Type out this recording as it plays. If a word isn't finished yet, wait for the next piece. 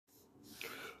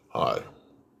Hi,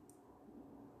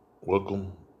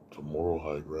 welcome to Moral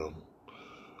High Ground.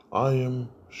 I am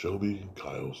Shelby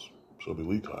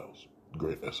Lee Kyles,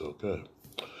 great SLK.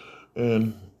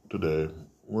 And today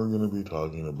we're going to be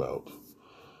talking about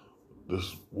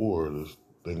this war, this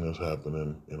thing that's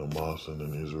happening in Hamas and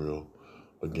in Israel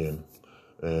again.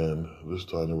 And this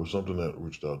time there was something that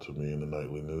reached out to me in the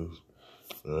nightly news.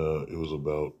 It was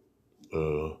about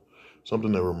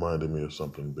something that reminded me of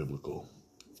something biblical.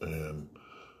 And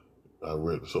I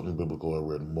read something biblical I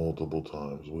read multiple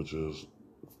times, which is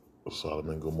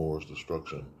Sodom and Gomorrah's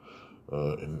destruction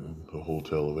in the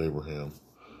Hotel of Abraham,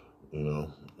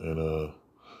 and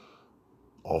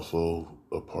also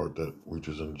a part that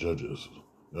reaches in Judges.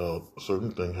 Now, a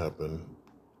certain thing happened,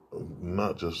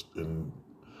 not just in.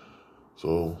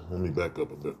 So let me back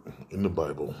up a bit. In the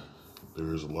Bible,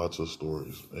 there's lots of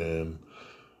stories, and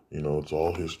it's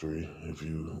all history. If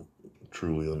you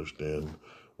truly understand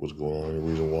what's going on, the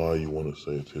reason why you want to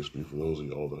say it's history for those of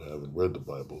y'all that haven't read the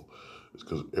Bible is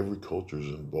because every culture is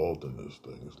involved in this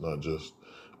thing. It's not just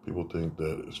people think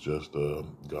that it's just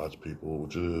God's people,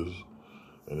 which it is,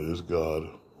 and it is God.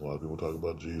 A lot of people talk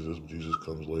about Jesus. Jesus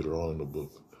comes later on in the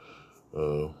book,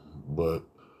 but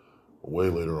way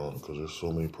later on because there's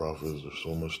so many prophets, there's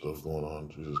so much stuff going on.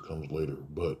 Jesus comes later,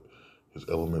 but his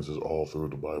elements is all through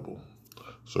the Bible.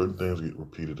 Certain things get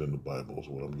repeated in the Bible is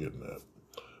what I'm getting at.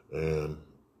 And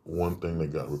one thing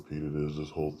that got repeated is this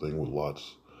whole thing with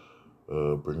Lot's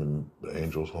bringing the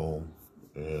angels home,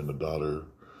 and the daughter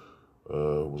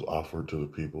was offered to the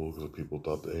people because the people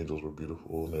thought the angels were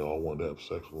beautiful and they all wanted to have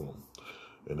sex with them.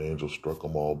 And the angels struck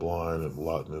them all blind, and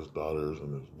Lot and his daughters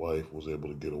and his wife was able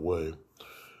to get away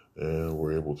and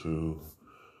were able to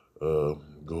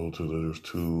go to there's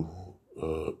two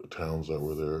towns that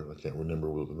were there. I can't remember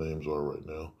what the names are right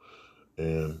now.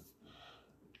 And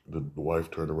the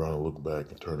wife turned around and looked back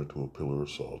and turned into a pillar of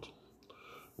salt,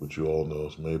 which you all know.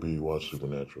 So maybe you watch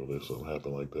Supernatural. There's something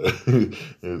happen like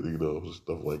that,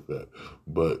 stuff like that.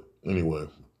 But anyway,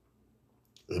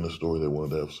 in the story, they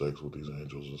wanted to have sex with these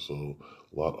angels, and so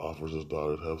Lot offers his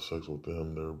daughter to have sex with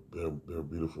them. They're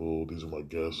beautiful. These are my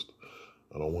guests.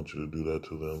 I don't want you to do that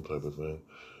to them, type of thing.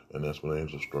 And that's when the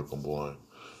angel struck them blind.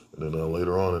 And then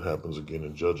later on, it happens again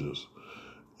in Judges.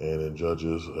 And in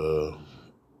Judges,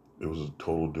 it was a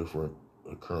total different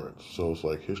occurrence. So it's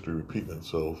like history repeating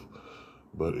itself,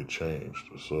 but it changed.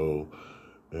 So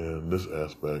in this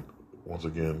aspect, once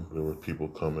again, there were people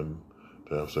coming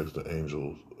to have sex with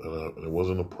angels, and it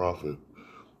wasn't a prophet.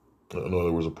 No,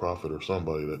 there was a prophet or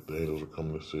somebody that the angels were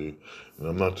coming to see. And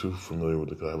I'm not too familiar with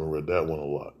it because I haven't read that one a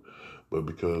lot. But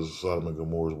because Sodom and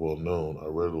Gomorrah is well known, I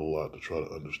read it a lot to try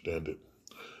to understand it.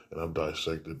 And I've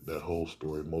dissected that whole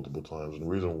story multiple times. And the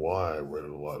reason why I read it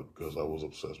a lot is because I was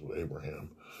obsessed with Abraham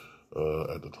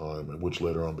at the time, which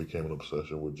later on became an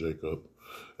obsession with Jacob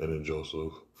and then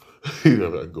Joseph.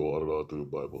 I go on and on through the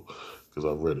Bible because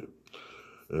I've read it.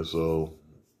 And so,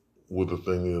 what the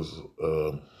thing is,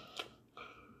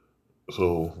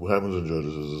 so what happens in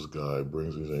Judges is this guy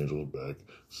brings these angels back.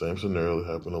 Same scenario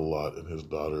happened a lot in his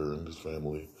daughter and his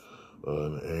family.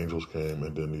 And the angels came,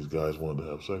 and then these guys wanted to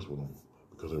have sex with them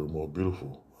because they were more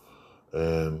beautiful.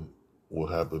 And what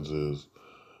happens is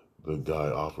the guy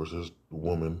offers his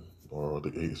woman, or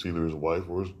it's either his wife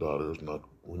or his daughter. It's not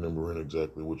remembering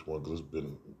exactly which one because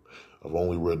I've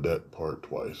only read that part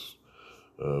twice.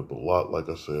 But a lot, like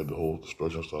I said, the whole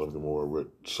destruction of Sodom and Gomorrah I read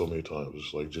so many times.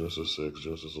 It's like Genesis 6,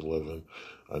 Genesis 11.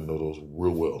 I know those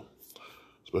real well,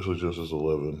 especially Genesis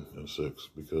 11 and 6,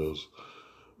 because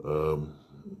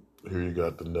here you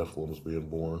got the Nephilims being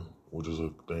born, which is a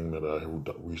thing that I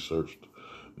researched,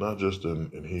 not just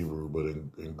in Hebrew, but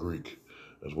in Greek,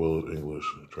 as well as English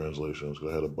translations.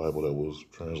 I had a Bible that was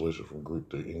translation from Greek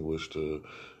to English to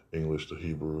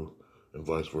Hebrew, and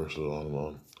vice versa, on and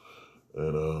on.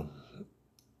 And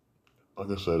like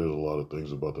I said, there's a lot of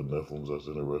things about the Nephilims that's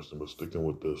interesting, but sticking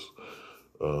with this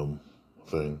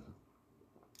thing,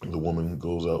 the woman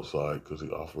goes outside because he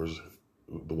offers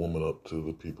the woman up to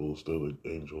the people, still the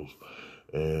angels,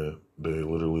 and they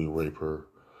literally rape her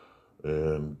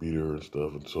and beat her and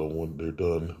stuff. And so when they're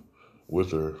done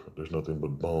with her, there's nothing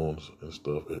but bones and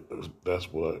stuff.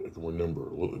 That's what I can remember.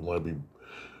 It might be,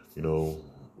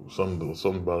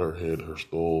 something about her head, her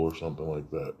skull, or something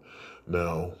like that.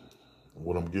 Now,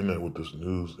 what I'm getting at with this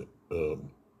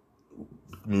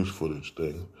news footage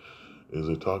thing is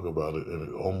they talk about it, and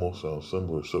it almost sounds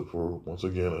similar, except for, once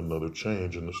again, another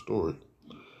change in the story.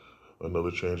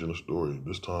 Another change in the story.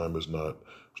 This time it's not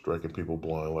striking people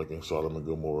blind like in Sodom and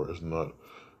Gomorrah. It's not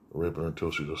raping her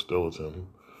until she's a skeleton.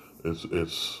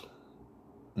 It's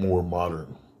more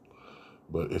modern.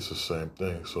 but it's the same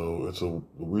thing. So it's the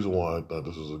reason why I thought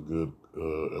this is a good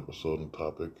episode and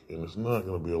topic, and it's not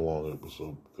going to be a long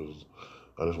episode because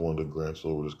I just wanted to glance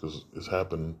over this because it's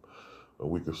happened a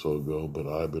week or so ago, but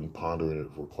I've been pondering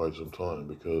it for quite some time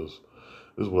because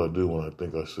this is what I do when I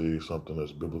think I see something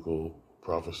that's biblical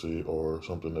prophecy or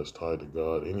something that's tied to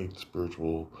God, any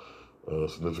spiritual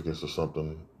significance of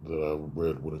something that I've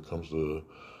read when it comes to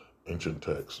ancient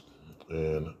texts.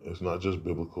 And it's not just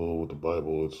biblical with the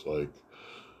Bible, it's like,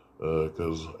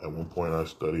 because at one point I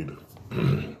studied,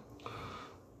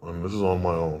 and this is on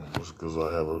my own, because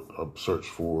I have a search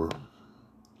for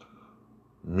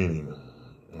meaning,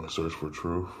 and a search for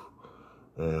truth,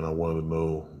 and I wanted to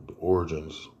know the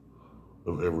origins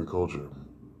of every culture.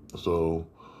 So,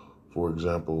 for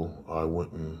example, I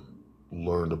went and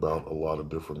learned about a lot of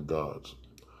different gods.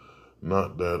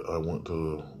 Not that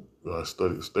I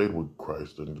stayed with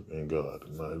Christ and God,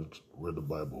 and I read the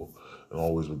Bible and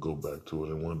always would go back to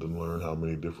it and wanted to learn how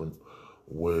many different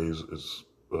ways it's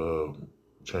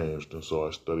changed. And so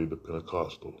I studied the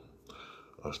Pentecostal.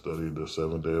 I studied the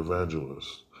Seventh-day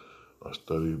Evangelists. I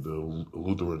studied the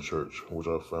Lutheran Church, which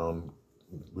I found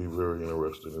to be very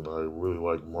interesting, and I really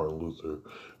like Martin Luther.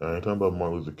 And I ain't talking about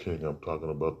Martin Luther King, I'm talking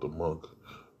about the monk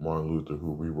Martin Luther,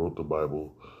 who rewrote the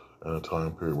Bible in a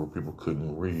time period where people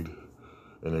couldn't read,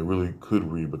 and they really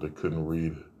could read, but they couldn't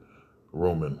read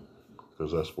Roman,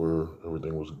 because that's where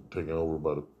everything was taken over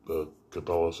by the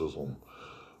Catholicism.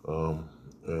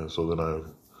 And so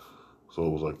so it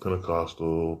was like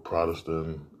Pentecostal,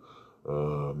 Protestant,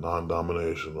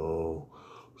 non-denominational,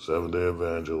 Seventh-day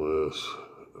Evangelists,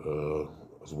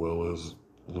 as well as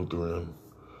Lutheran.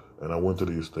 And I went to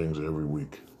these things every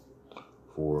week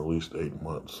for at least 8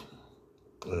 months.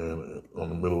 And on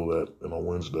the middle of that, and on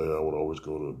Wednesday, I would always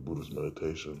go to Buddhist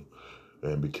meditation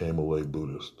and became a lay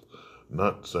Buddhist.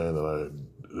 Not saying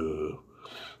that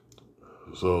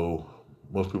so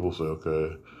most people say,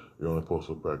 okay, you're only supposed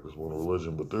to practice one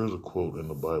religion, but there's a quote in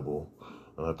the Bible,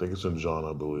 and I think it's in John,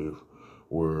 I believe,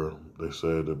 where they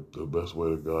say that the best way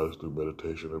to God is through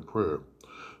meditation and prayer.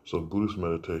 So Buddhist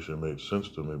meditation made sense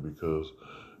to me because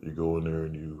you go in there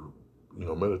and you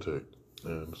meditate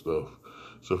and stuff.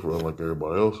 So for unlike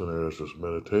everybody else in there that's just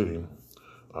meditating,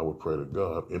 I would pray to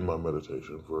God in my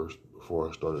meditation first before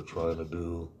I started trying to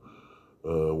do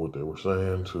what they were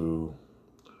saying to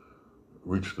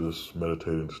reach this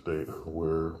meditating state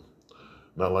where,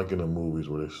 not like in the movies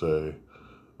where they say,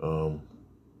 oh,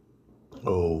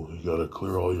 you got to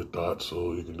clear all your thoughts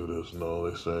so you can do this. No,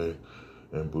 they say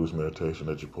in Buddhist meditation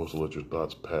that you're supposed to let your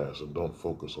thoughts pass and don't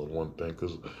focus on one thing,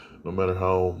 because no matter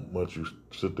how much you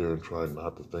sit there and try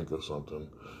not to think of something,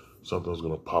 something's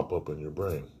going to pop up in your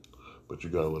brain. But you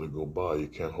got to let it go by. You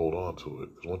can't hold on to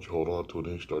it, because once you hold on to it,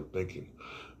 then you start thinking.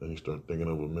 And you start thinking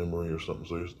of a memory or something.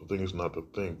 So the thing is not to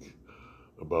think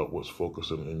about what's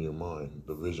focusing in your mind,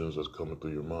 the visions that's coming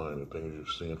through your mind, the things you're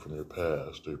seeing from your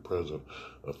past to your present,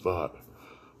 a thought.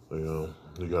 You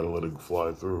got to let it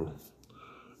fly through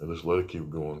and just let it keep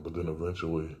going. But then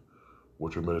eventually,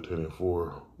 what you're meditating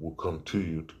for will come to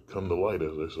you, come to light,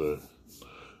 as they say.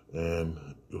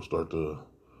 And you'll start to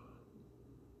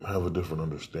have a different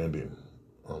understanding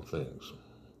on things.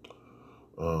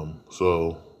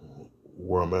 So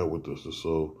where I'm at with this is,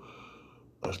 so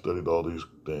I studied all these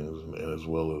things, and as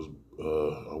well as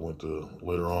I went to,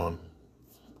 later on,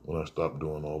 when I stopped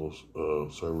doing all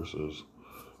those services,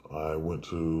 I went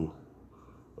to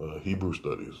Hebrew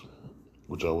studies,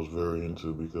 which I was very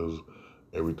into because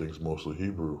everything's mostly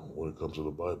Hebrew when it comes to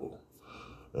the Bible.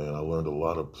 And I learned a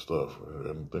lot of stuff.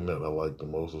 And the thing that I liked the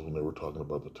most is when they were talking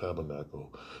about the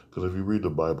tabernacle. Because if you read the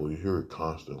Bible, you hear it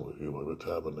constantly. You're like, the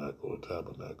tabernacle, the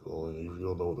tabernacle. And if you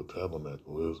don't know what the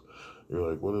tabernacle is, you're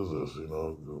like, what is this?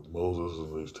 Moses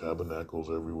and these tabernacles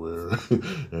everywhere.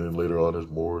 And then later on, there's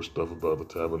more stuff about the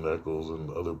tabernacles and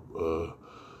other,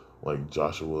 like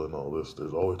Joshua and all this.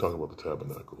 There's always talking about the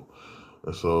tabernacle.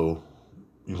 And so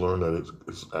you learn that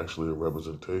it's actually a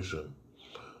representation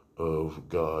of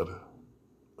God.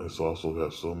 It also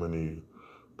has so many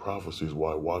prophecies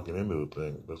while walking into the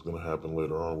thing that's going to happen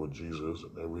later on with Jesus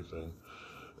and everything.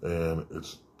 And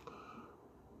it's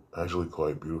actually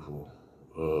quite beautiful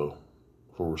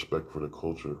for respect for the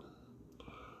culture.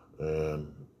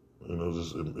 And,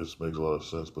 it makes a lot of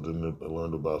sense. But then I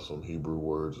learned about some Hebrew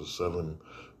words, the 7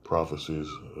 prophecies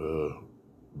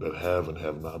that have and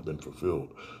have not been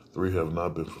fulfilled. 3 have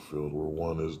not been fulfilled, where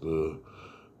 1 is the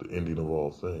ending of all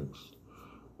things.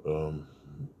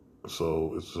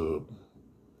 So it's I don't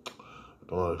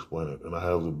know how to explain it. And I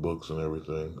have the books and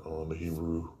everything on the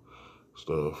Hebrew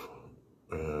stuff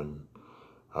and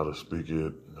how to speak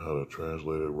it, how to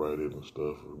translate it, write it and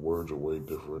stuff. Words are way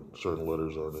different. Certain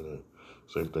letters aren't in it.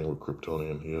 Same thing with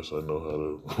Kryptonian. Yes, I know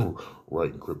how to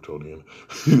write in Kryptonian.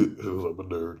 I'm a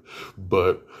nerd.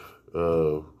 But,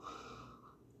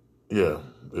 yeah,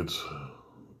 it's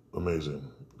amazing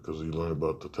because you learn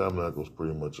about the tabernacle is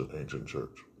pretty much an ancient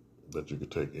church that you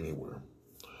could take anywhere.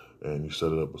 And you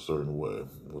set it up a certain way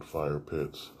with fire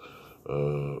pits,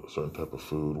 a certain type of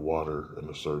food, water in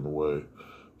a certain way,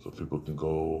 so people can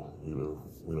go either,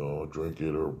 drink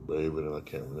it or bathe in it. I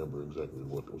can't remember exactly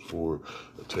what it was for.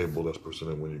 A table that's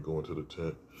presented when you go into the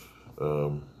tent,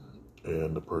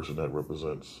 and the person that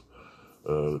represents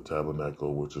the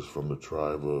tabernacle, which is from the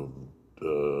tribe of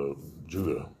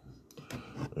Judah.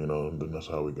 And then that's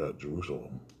how we got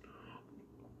Jerusalem.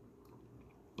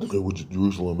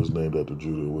 Jerusalem is named after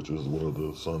Judah, which is one of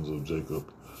the sons of Jacob.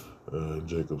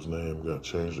 Jacob's name got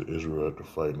changed to Israel after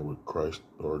fighting with Christ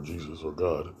or Jesus or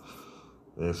God.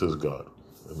 And it says God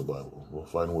in the Bible. Well,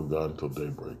 fighting with God until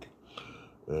daybreak.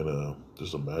 And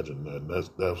just imagine that.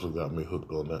 That's what got me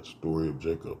hooked on that story of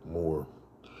Jacob more,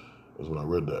 is when I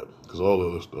read that. Because all the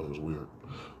other stuff is weird.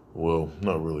 Well,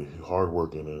 not really.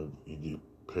 Hardworking and you get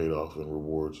paid off in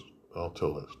rewards. I'll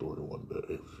tell that story one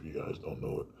day if you guys don't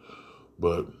know it.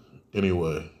 But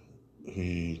anyway,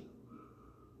 he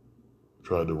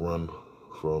tried to run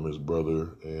from his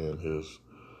brother and his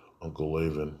uncle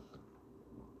Laban,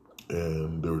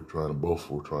 and both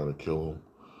were trying to kill him.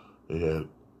 He had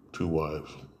 2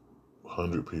 wives,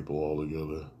 100 people all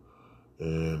together,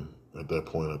 and at that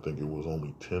point I think it was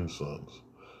only 10 sons,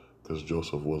 because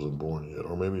Joseph wasn't born yet,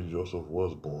 or maybe Joseph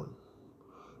was born.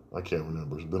 I can't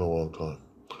remember. It's been a long time.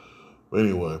 But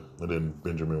anyway, and then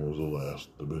Benjamin was the last.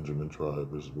 The Benjamin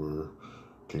tribe is where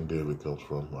King David comes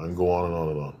from. I can go on and on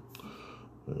and on.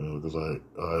 Because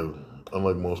I,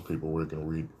 unlike most people where they can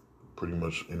read pretty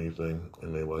much anything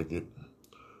and they like it,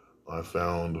 I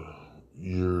found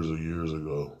years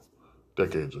ago,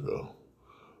 decades ago,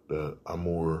 that I'm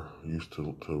more used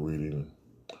to reading,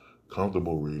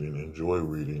 comfortable reading, enjoy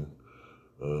reading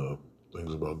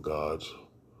things about gods,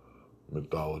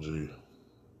 mythology,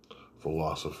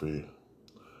 philosophy,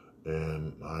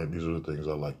 and these are the things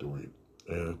I like to read.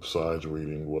 And besides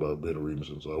reading what I've been reading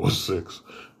since I was 6,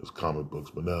 is comic books.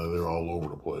 But now they're all over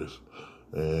the place.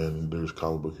 And there's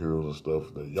comic book heroes and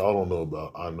stuff that y'all don't know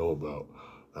about, I know about.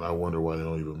 And I wonder why they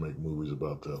don't even make movies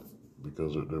about them.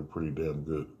 Because they're pretty damn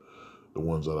good. The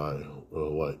ones that I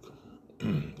like.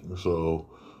 So,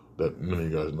 that many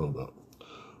of you guys know about.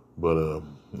 But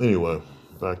anyway,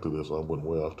 back to this. I went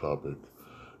way off topic.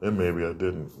 And maybe I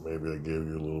didn't. Maybe I gave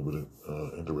you a little bit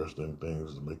of interesting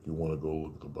things to make you want to go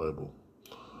look at the Bible.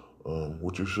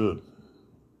 Which you should.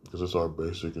 Because it's our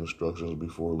basic instructions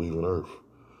before leaving Earth.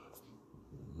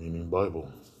 Meaning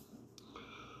Bible.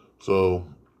 So,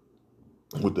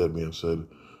 with that being said,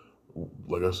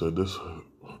 like I said, this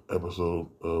episode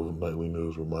of Nightly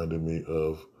News reminded me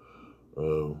of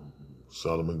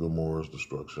Sodom and Gomorrah's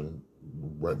destruction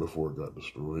right before it got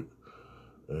destroyed.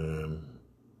 And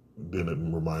then it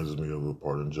reminds me of a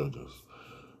part in Judges,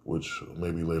 which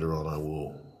maybe later on I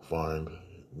will find.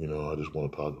 I just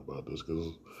want to talk about this because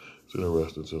it's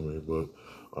interesting to me, but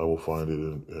I will find it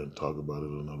and talk about it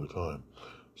another time.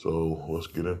 So let's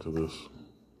get into this.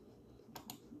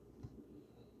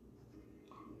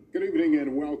 Good evening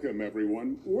and welcome,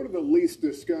 everyone. One of the least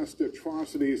discussed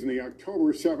atrocities in the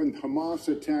October 7th Hamas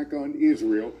attack on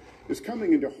Israel is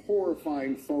coming into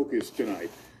horrifying focus tonight.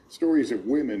 Stories of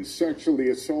women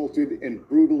sexually assaulted and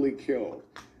brutally killed.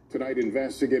 Tonight,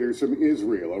 investigators from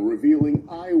Israel are revealing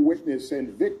eyewitness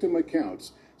and victim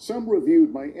accounts, some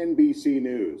reviewed by NBC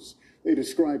News. They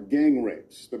describe gang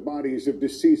rapes, the bodies of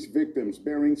deceased victims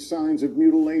bearing signs of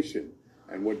mutilation,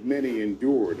 and what many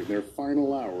endured in their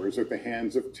final hours at the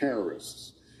hands of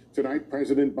terrorists. Tonight,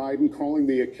 President Biden calling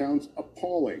the accounts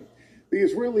appalling. The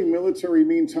Israeli military,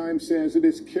 meantime, says it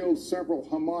has killed several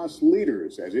Hamas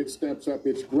leaders as it steps up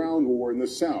its ground war in the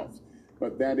south.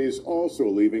 But that is also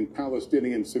leaving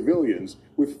Palestinian civilians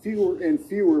with fewer and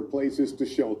fewer places to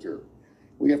shelter.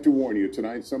 We have to warn you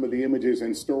tonight, some of the images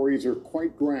and stories are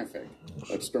quite graphic.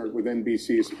 Let's start with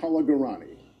NBC's Hala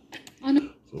Garani.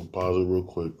 So pause it real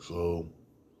quick. So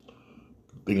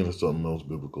thinking of something else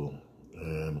biblical.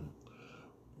 And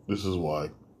this is why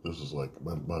this is like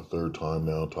my 3rd time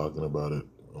now talking about it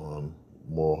on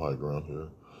Moral High Ground here.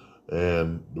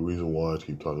 And the reason why I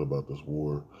keep talking about this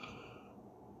war,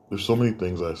 there's so many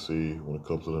things I see when it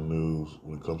comes to the news,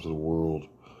 when it comes to the world,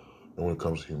 and when it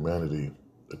comes to humanity,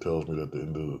 it tells me that the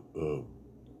end of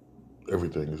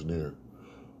everything is near.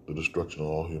 The destruction of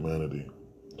all humanity.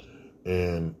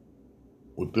 And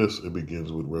with this, it begins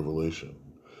with revelation.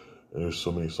 And there's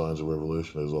so many signs of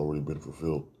revelation that has already been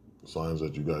fulfilled. Signs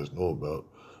that you guys know about,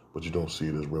 but you don't see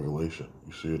it as revelation.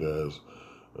 You see it as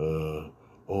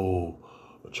Oh,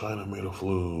 China made a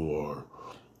flu, or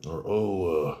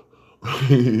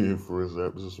for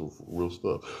example, this is real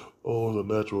stuff. Oh, the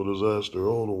natural disaster.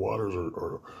 Oh, the waters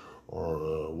are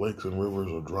lakes and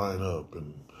rivers are drying up,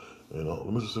 and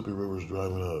the Mississippi River is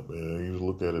drying up, and you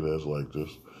look at it as like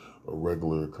just a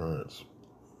regular occurrence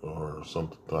or some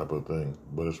type of thing,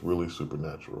 but it's really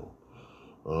supernatural.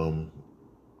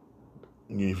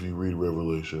 If you read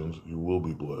Revelations, you will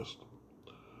be blessed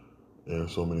in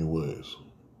so many ways,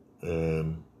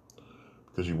 and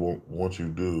because you won't, once you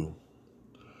do,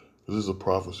 this is a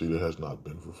prophecy that has not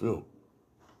been fulfilled,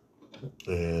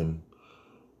 and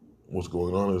what's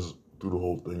going on is through the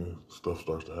whole thing, stuff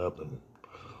starts to happen.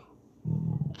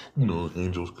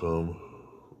 Angels come,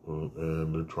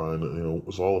 and they're trying to,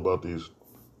 it's all about these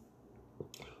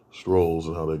scrolls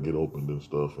and how they get opened and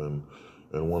stuff, and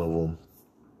one of them,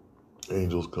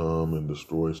 angels come and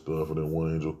destroy stuff, and then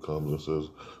one angel comes and says,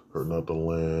 hurt not the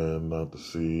land, not the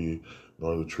sea,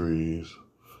 nor the trees,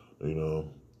 and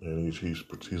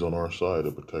he's on our side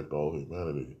to protect all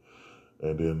humanity.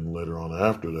 And then later on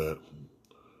after that,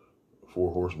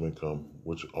 4 horsemen come,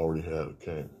 which already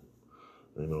came.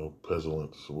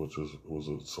 Pestilence, which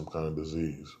was some kind of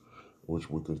disease, which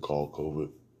we could call COVID.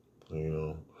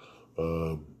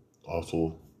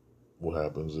 Also, what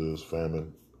happens is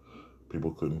famine.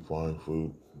 People couldn't find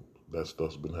food. That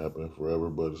stuff's been happening forever,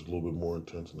 but it's a little bit more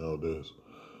intense nowadays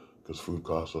because food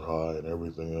costs are high and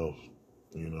everything else.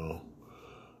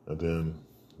 And then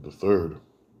the third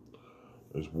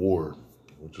is war,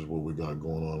 which is what we got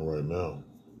going on right now.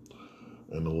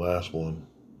 And the last one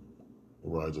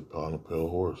rides upon a pale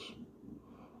horse,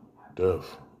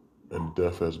 death. And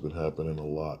death has been happening a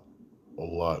lot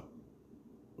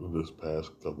this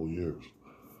past couple years,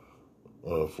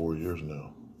 4 years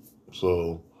now.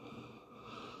 So,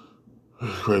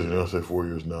 it's crazy now I say 4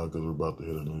 years now because we're about to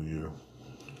hit a new year.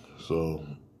 So,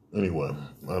 anyway,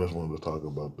 I just wanted to talk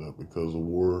about that because the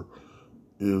war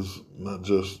is not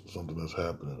just something that's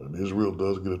happening. And Israel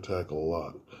does get attacked a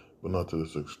lot, but not to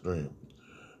this extreme.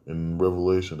 In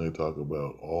Revelation, they talk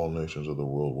about all nations of the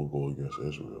world will go against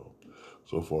Israel.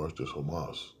 So far, it's just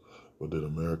Hamas. But then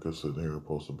America's sitting here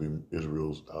supposed to be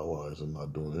Israel's allies and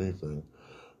not doing anything.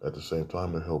 At the same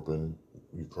time, they're helping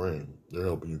Ukraine. They're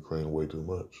helping Ukraine way too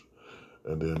much.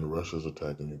 And then Russia's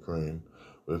attacking Ukraine.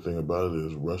 But the thing about it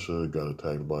is Russia got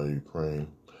attacked by Ukraine,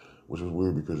 which was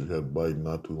weird because you had Biden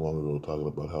not too long ago talking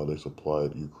about how they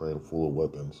supplied Ukraine full of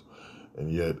weapons.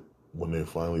 And yet, when they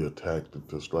finally attacked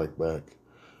to strike back,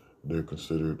 they're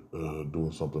considered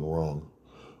doing something wrong,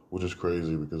 which is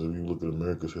crazy because if you look at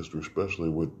America's history, especially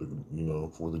with the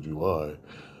 4th of July,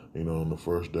 on the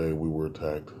first day we were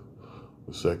attacked.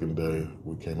 The second day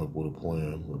we came up with a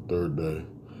plan. The third day,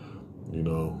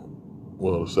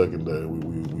 the second day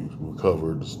we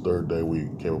recovered. The third day we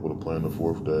came up with a plan. The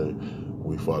fourth day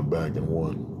we fought back and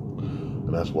won.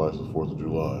 And that's why it's the 4th of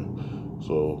July.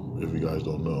 So if you guys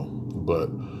don't know, but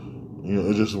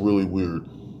it's just really weird.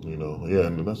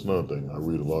 And that's another thing. I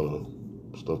read a lot of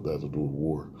stuff that has to do with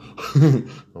war.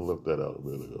 I left that out a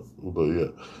bit ago. But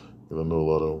yeah, I know a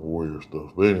lot of warrior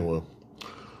stuff. But anyway,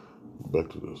 back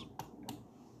to this.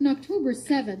 On October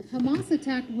 7th, Hamas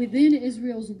attacked within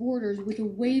Israel's borders with a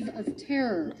wave of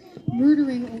terror,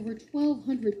 murdering over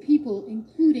 1,200 people,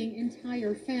 including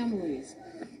entire families.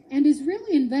 And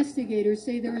Israeli investigators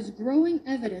say there is growing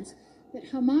evidence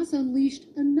that Hamas unleashed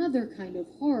another kind of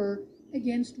horror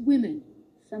against women.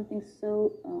 Something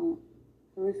so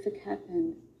horrific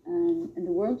happened, and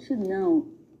the world should know.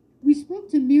 We spoke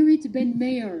to Mirit Ben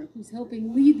Meir, who's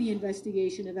helping lead the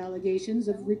investigation of allegations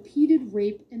of repeated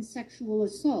rape and sexual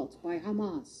assault by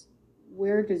Hamas.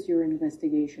 Where does your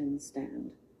investigation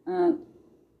stand?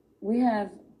 We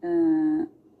have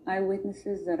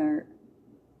eyewitnesses that are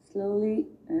slowly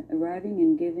arriving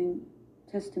and giving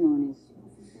testimonies.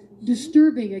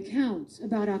 Disturbing accounts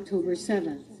about October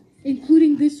 7th.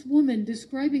 Including this woman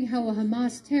describing how a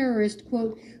Hamas terrorist,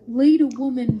 quote, laid a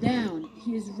woman down.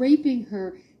 He is raping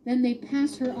her, then they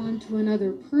pass her on to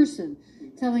another person,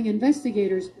 telling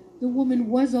investigators the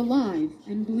woman was alive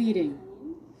and bleeding.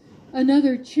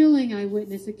 Another chilling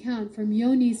eyewitness account from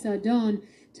Yoni Sadon,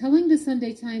 telling the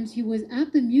Sunday Times he was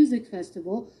at the music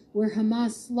festival where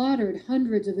Hamas slaughtered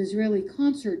hundreds of Israeli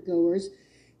concert goers.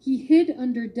 He hid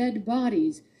under dead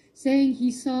bodies, saying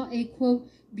he saw a, quote,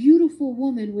 beautiful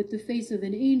woman with the face of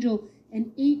an angel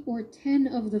and 8 or 10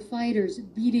 of the fighters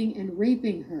beating and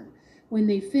raping her. When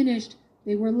they finished,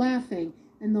 they were laughing,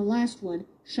 and the last one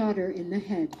shot her in the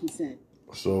head, he said.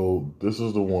 So this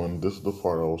is the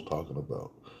part I was talking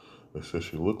about. They said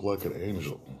she looked like an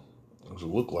angel. She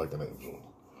looked like an angel,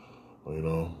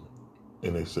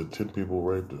 and they said 10 people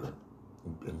raped her.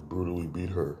 and brutally beat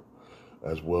her,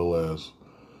 as well as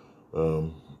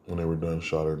when they were done,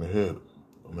 shot her in the head.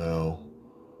 Now,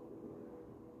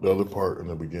 the other part in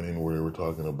the beginning where they were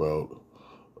talking about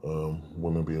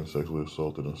women being sexually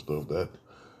assaulted and stuff, that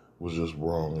was just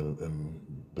wrong and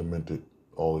demented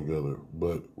altogether.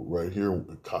 But right here,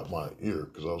 it caught my ear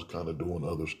because I was kind of doing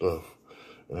other stuff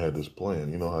and had this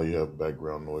plan. You know how you have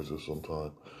background noises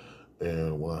sometimes?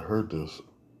 And when I heard this,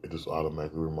 it just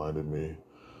automatically reminded me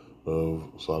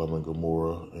of Sodom and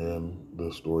Gomorrah and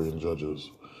the story in Judges,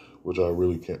 which I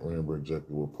really can't remember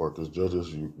exactly what part, because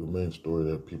Judges, the main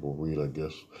story that people read, I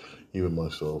guess, even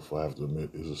myself, I have to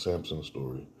admit, is a Samson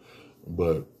story.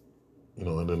 But, you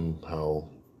know, and then how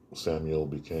Samuel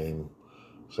became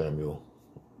Samuel.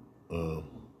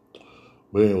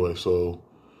 But anyway, so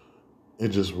it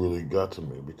just really got to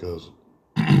me because,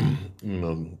 you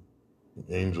know,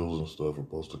 angels and stuff are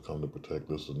supposed to come to protect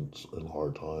us in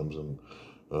hard times and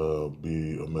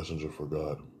be a messenger for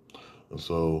God. And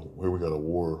so here we got a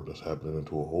war that's happening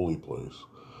into a holy place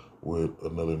with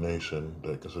another nation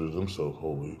that considers themselves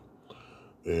holy.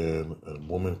 And a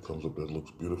woman comes up that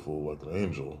looks beautiful like an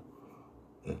angel,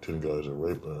 and 10 guys are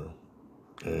raping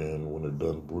her. And when they're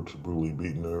done brutally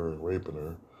beating her and raping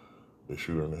her, they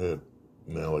shoot her in the head.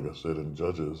 Now, like I said, in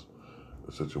Judges,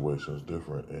 the situation is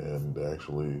different, and they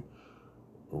actually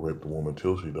rape the woman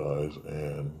till she dies,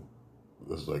 and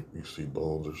it's like you see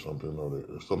bones or something, or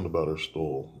there's something about her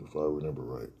skull, if I remember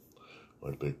right.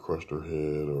 Like they crushed her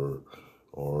head,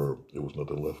 or it was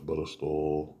nothing left but a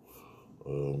skull.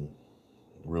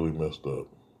 Really messed up.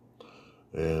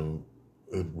 And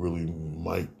it really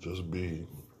might just be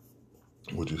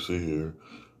what you see here,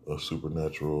 a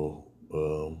supernatural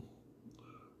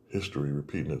history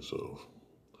repeating itself.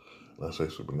 And I say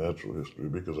supernatural history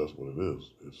because that's what it is.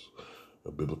 It's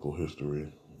a biblical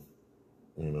history,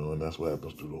 you know, and that's what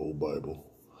happens through the whole Bible.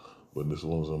 But this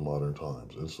one's in modern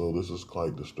times. And so this is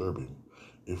quite disturbing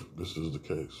if this is the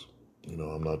case. You know,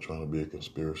 I'm not trying to be a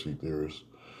conspiracy theorist.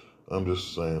 I'm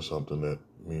just saying something that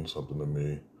means something to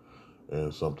me,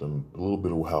 and something, a little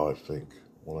bit of how I think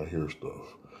when I hear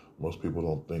stuff. Most people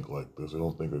don't think like this. They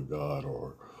don't think of God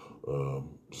or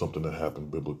something that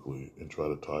happened biblically and try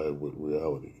to tie it with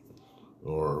reality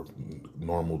or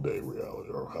normal day reality,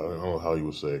 or I don't know how you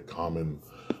would say it, common,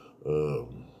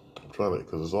 I'm trying to,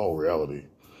 because it's all reality,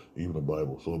 even the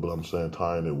Bible. So, but I'm saying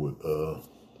tying it with,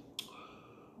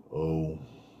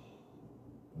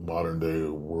 modern day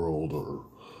world or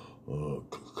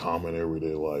common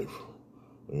everyday life.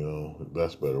 You know,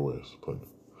 that's better ways to put it.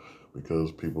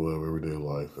 Because people have everyday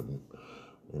life and,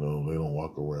 you know, they don't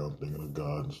walk around thinking of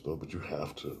God and stuff, but you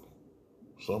have to.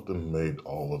 Something made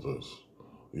all of this.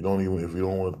 You don't even, if you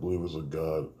don't want to believe it's a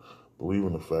God, believe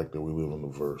in the fact that we live in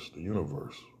the verse, the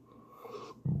universe.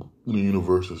 The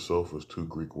universe itself is two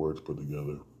Greek words put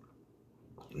together.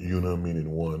 Una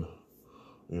meaning one,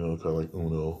 you know, kind of like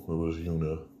uno, it was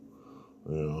una,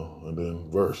 you know, and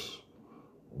then verse.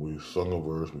 We sung a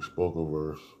verse, we spoke a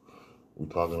verse, we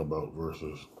talking about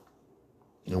verses,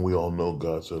 and we all know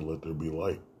God said, let there be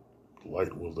light.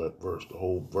 Light was that verse. The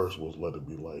whole verse was let it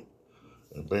be light.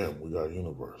 And bam, we got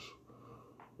universe,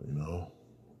 you know?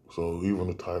 So even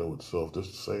the title itself,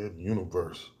 just saying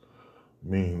universe,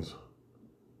 means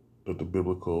that the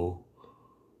biblical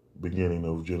beginning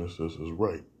of Genesis is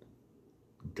right.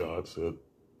 God said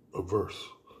a verse,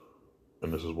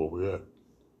 and this is what we're at.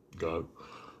 God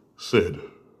said,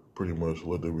 pretty much,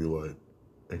 let there be light,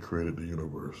 and created the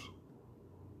universe.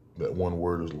 That one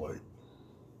word is light.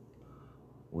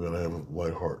 We gotta have a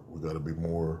light heart. We gotta be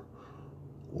more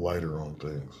lighter on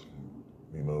things.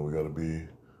 You know, we gotta be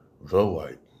the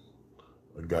light,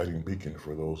 a guiding beacon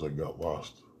for those that got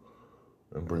lost,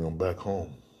 and bring them back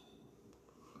home.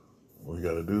 We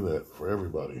gotta do that for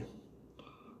everybody,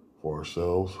 for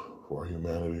ourselves, for our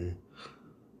humanity,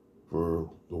 for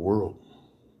the world.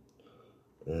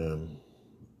 And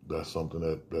that's something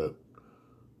that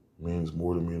means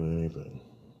more to me than anything.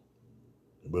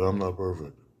 But I'm not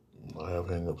perfect. I have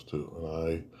hang-ups too. And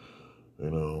I,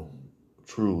 you know,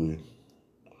 truly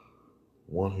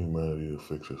want humanity to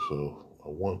fix itself. I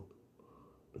want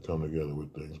to come together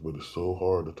with things. But it's so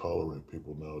hard to tolerate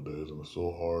people nowadays. And it's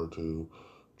so hard to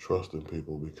trust in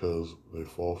people because they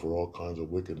fall for all kinds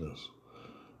of wickedness.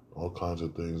 All kinds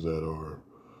of things that are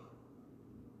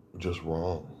just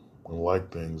wrong. And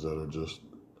like things that are just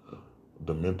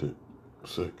demented,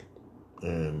 sick,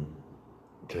 and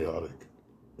chaotic.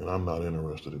 And I'm not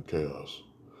interested in chaos.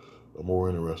 I'm more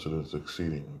interested in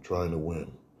succeeding, trying to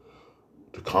win,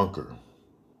 to conquer,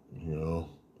 you know,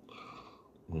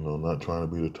 not trying to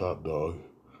be the top dog.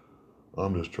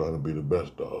 I'm just trying to be the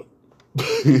best dog.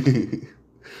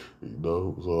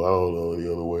 So I don't know any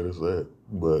other way to say it.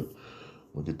 But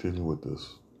we'll continue with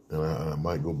this. And I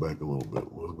might go back a little bit.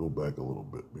 Let's go back a little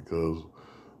bit because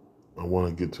I want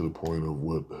to get to the point of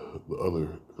what the other,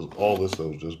 because all this that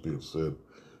was just being said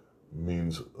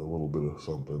means a little bit of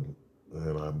something,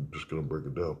 and I'm just going to break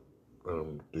it down.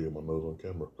 I'm digging my nose on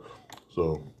camera.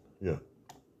 So, yeah.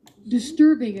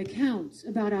 Disturbing accounts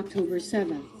about October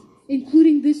 7th,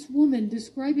 including this woman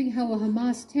describing how a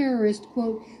Hamas terrorist,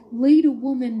 quote, laid a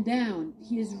woman down.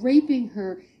 He is raping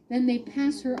her, then they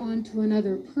pass her on to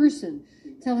another person,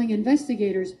 telling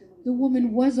investigators the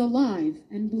woman was alive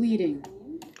and bleeding.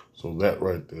 So that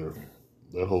right there,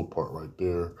 that whole part right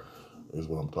there is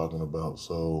what I'm talking about.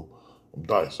 So I'm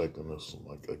dissecting this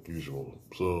like usual.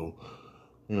 So,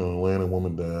 laying a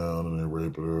woman down and they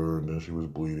raping her and then she was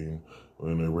bleeding.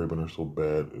 And they're raping her so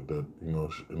bad that,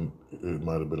 it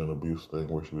might have been an abuse thing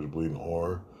where she was bleeding,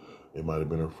 or it might have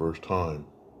been her first time,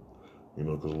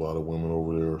 because a lot of women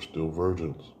over there are still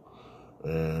virgins.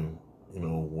 And,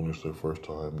 when it's their first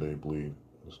time, they bleed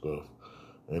and stuff.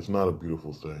 And it's not a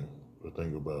beautiful thing to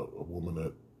think about a woman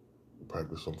that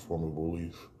practiced some form of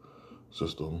belief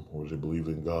system where they believed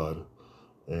in God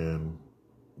and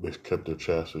they kept their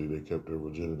chastity, they kept their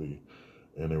virginity,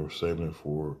 and they were saving it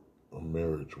for a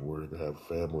marriage where they could have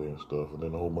family and stuff, and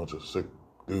then a whole bunch of sick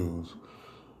dudes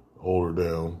hold her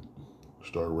down,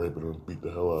 start raping her, beat the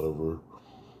hell out of her,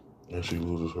 and she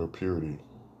loses her purity.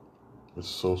 It's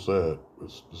so sad.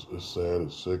 It's sad,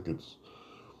 it's sick, it's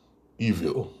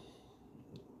evil,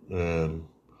 and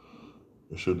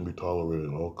it shouldn't be tolerated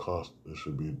at all costs. There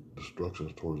should be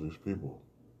destructions towards these people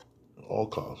at all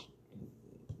costs.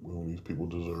 These people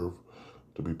deserve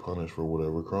to be punished for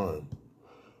whatever crime.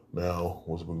 Now,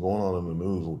 what's been going on in the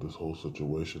news with this whole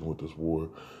situation, with this war,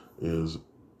 is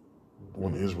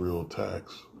when Israel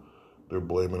attacks, they're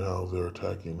blaming how they're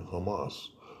attacking Hamas.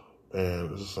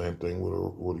 And it's the same thing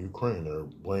with Ukraine. They're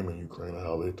blaming Ukraine on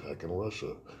how they're attacking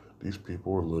Russia. These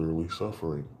people are literally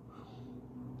suffering.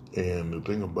 And the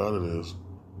thing about it is,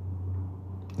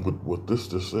 with what this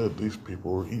just said, these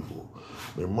people are evil.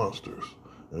 They're monsters.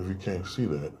 And if you can't see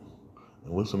that,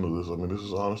 and listen to this, this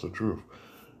is honest the truth.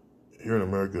 Here in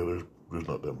America, there's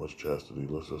not that much chastity,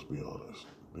 let's just be honest.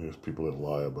 There's people that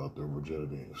lie about their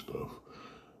virginity and stuff,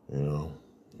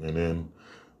 And then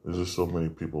there's just so many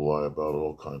people lie about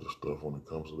all kinds of stuff when it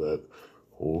comes to that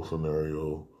whole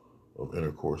scenario of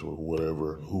intercourse with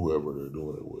whatever and whoever they're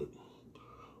doing it with.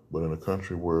 But in a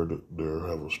country where they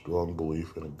have a strong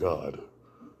belief in a God,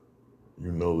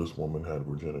 this woman had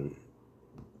virginity.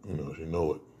 You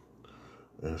know it.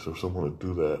 And so someone to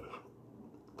do that,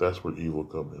 that's where evil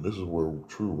comes in. This is where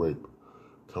true rape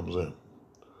comes in.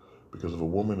 Because if a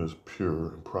woman is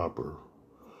pure and proper,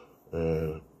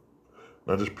 and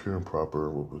not just pure and proper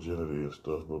with virginity and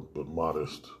stuff, but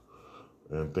modest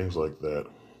and things like that,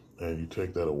 and you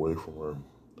take that away from her,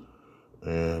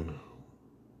 and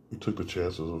you took the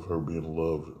chances of her being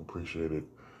loved, appreciated,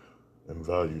 and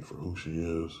valued for who she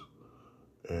is,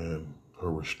 and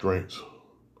her restraints.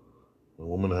 A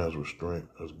woman that has restraint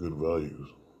has good values.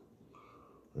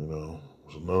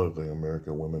 It's another thing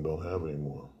American women don't have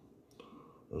anymore.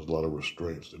 There's a lot of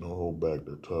restraints. They don't hold back.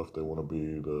 They're tough. They want to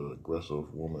be the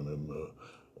aggressive woman, and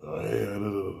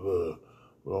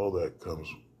but all that comes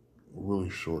really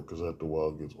short because after a while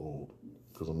it gets old.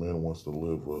 Because a man wants to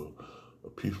live a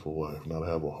peaceful life, not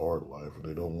have a hard life, and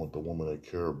they don't want the woman they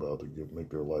care about to make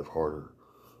their life harder.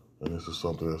 And this is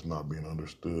something that's not being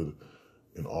understood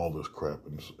in all this crap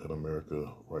in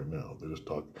America right now. They just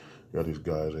talk. You got these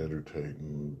guys, Andrew Tate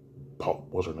and Paul,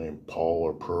 what's her name, Paul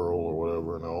or Pearl or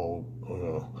whatever, and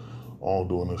all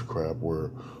doing this crap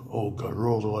where, God,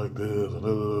 girls are like this,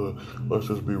 and let's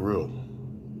just be real.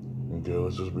 Okay,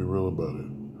 let's just be real about it.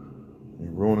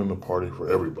 You're ruining the party for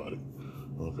everybody.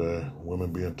 Okay,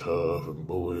 women being tough and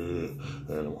bullied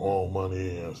and all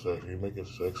money and sex. You're making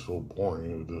sex so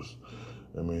boring.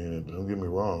 Don't get me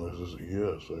wrong.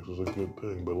 Sex is a good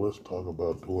thing, but let's talk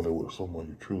about doing it with someone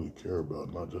you truly care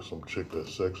about, not just some chick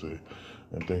that's sexy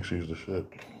and thinks she's the shit.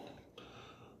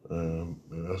 And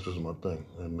that's just my thing.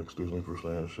 And excuse me for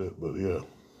saying shit, but yeah.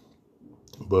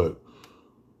 But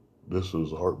this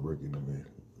is heartbreaking to me.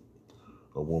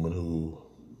 A woman who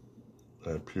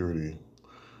had purity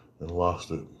and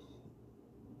lost it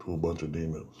to a bunch of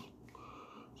demons.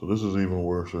 So this is even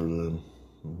worse than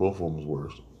both of them's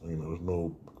worse. There's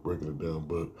no breaking it down,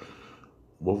 but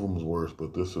both of them's worse.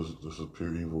 But this is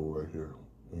pure evil right here.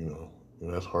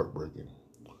 And that's heartbreaking.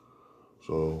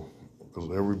 So because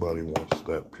everybody wants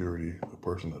that purity, the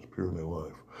person that's pure in their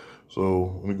life.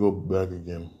 So let me go back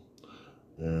again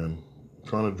and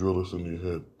trying to drill this into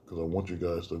your head because I want you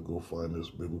guys to go find this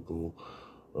biblical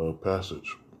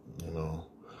passage,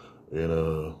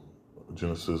 in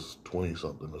Genesis 20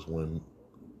 something is when,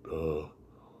 I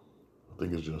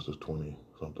think it's Genesis 20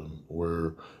 something,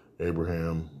 where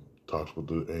Abraham talks with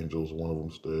the angels, one of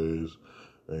them stays,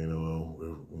 and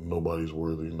if nobody's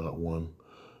worthy, not one.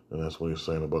 And that's when he's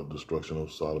saying about the destruction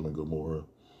of Sodom and Gomorrah.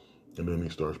 And then he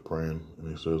starts praying, and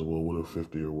he says, well, what if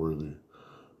 50 are worthy?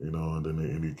 And then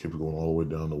he keeps going all the way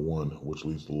down to 1, which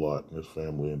leads to Lot and his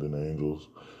family, and then the angels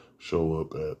show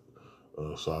up at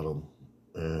Sodom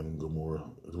and Gomorrah,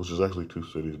 which is actually 2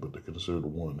 cities, but they're considered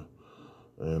 1,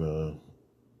 and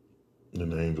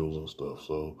the angels and stuff.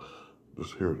 So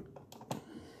just hear it.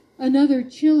 Another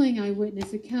chilling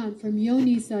eyewitness account from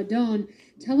Yoni Sadon,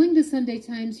 telling the Sunday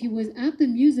Times he was at the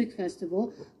music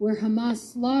festival where Hamas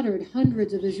slaughtered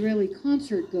hundreds of Israeli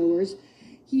concert goers.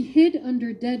 He hid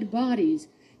under dead bodies,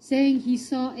 saying he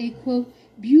saw a, quote,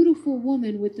 beautiful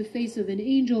woman with the face of an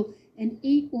angel and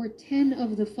 8 or 10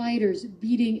 of the fighters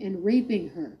beating and raping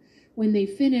her. When they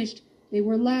finished, they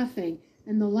were laughing,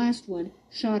 and the last one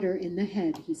shot her in the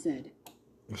head, he said.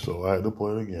 So I had to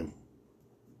play it again.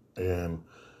 And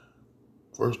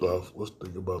first off, let's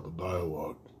think about the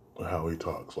dialogue and how he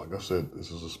talks. Like I said,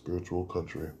 this is a spiritual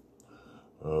country,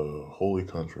 holy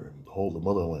country, the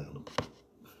motherland,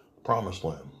 promised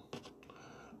land.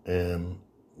 And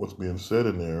what's being said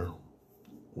in there,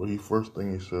 first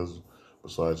thing he says,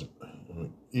 besides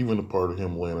even the part of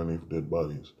him laying underneath dead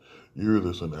bodies, you hear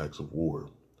this in acts of war,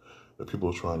 that people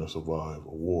are trying to survive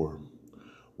a war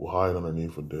will hide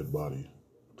underneath a dead body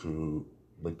to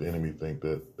make the enemy think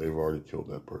that they've already killed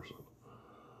that person,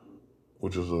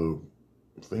 which is a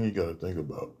thing you got to think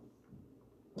about.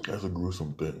 That's a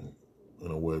gruesome thing in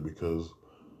a way, because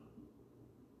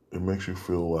it makes you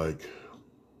feel like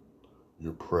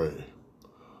you're prey.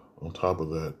 On top of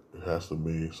that, it has to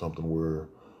be something where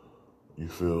you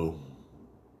feel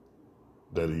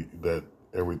that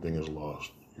everything is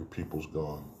lost. Your people's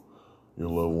gone. Your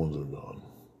loved ones are gone.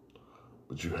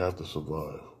 But you have to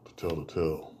survive, to tell the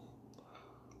tale,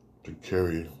 to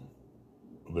carry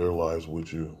their lives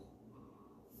with you,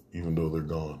 even though they're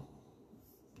gone.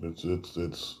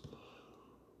 It's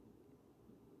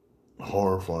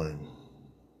horrifying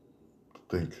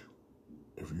to think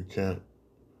if you can't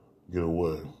get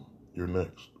away, you're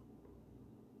next.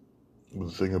 But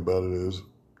the thing about it is,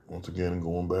 once again,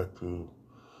 going back to,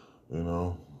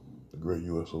 the great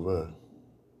U.S. of A.,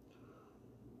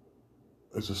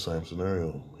 it's the same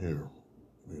scenario here.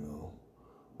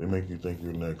 They make you think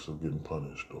you're next of getting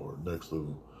punished or next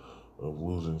of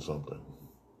losing something,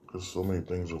 because so many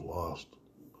things are lost.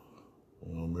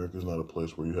 America's not a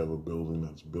place where you have a building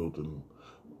that's built and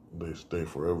they stay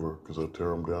forever, because they'll tear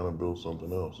them down and build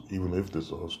something else, even if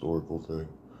it's a historical thing.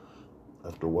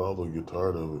 After a while, they'll get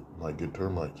tired of it. Might get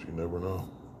termites. You never know.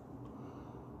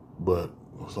 But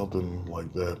something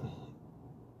like that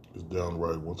is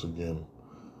downright, once again,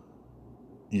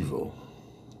 evil.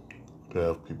 To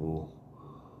have people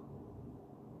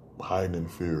hiding in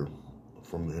fear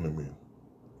from the enemy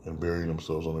and burying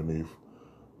themselves underneath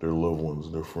their loved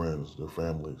ones, their friends, their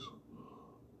families.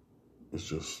 It's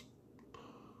just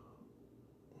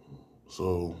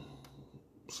so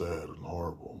sad and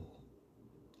horrible.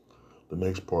 The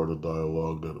next part of the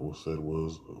dialogue that was said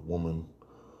was a woman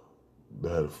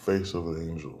that had a face of an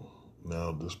angel.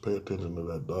 Now, just pay attention to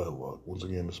that dialogue. Once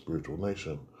again, the spiritual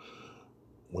nation.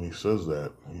 When he says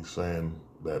that, he's saying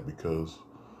that because,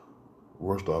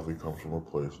 first off, he comes from a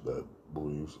place that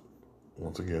believes,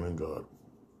 once again, in God.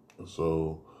 And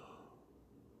so,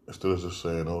 instead of just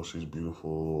saying, oh, she's beautiful,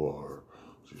 or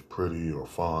she's pretty, or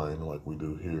fine, like we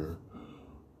do here,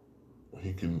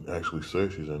 he can actually say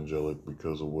she's angelic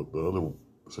because of what the other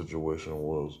situation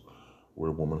was,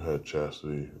 where the woman had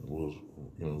chastity, was,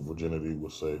 virginity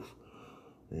was safe.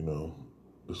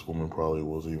 This woman probably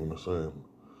wasn't even the same.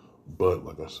 But,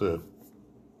 like I said,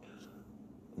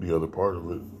 the other part of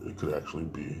it, it could actually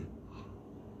be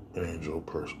an angelic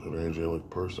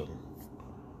person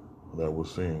that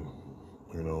was seen.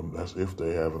 That's if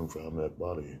they haven't found that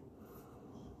body.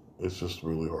 It's just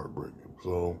really heartbreaking.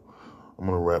 So, I'm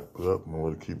going to wrap it up. I'm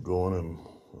going to keep going, and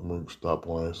I'm going to stop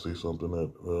when I see something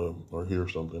that, or hear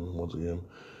something, once again,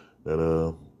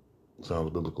 that sounds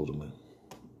biblical to me.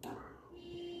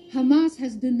 Hamas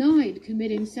has denied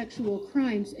committing sexual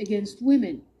crimes against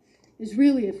women.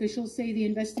 Israeli officials say the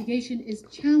investigation is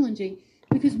challenging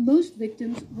because most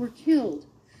victims were killed.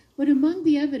 But among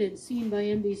the evidence seen by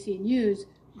NBC News,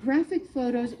 graphic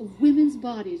photos of women's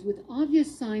bodies with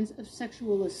obvious signs of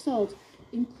sexual assault,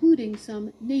 including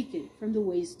some naked from the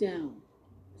waist down.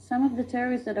 Some of the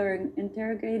terrorists that are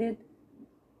interrogated,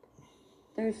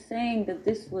 they're saying that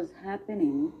this was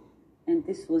happening and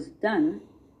this was done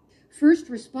First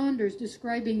responders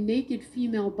describing naked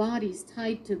female bodies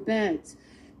tied to beds.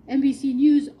 NBC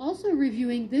News also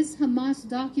reviewing this Hamas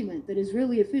document that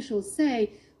Israeli officials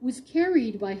say was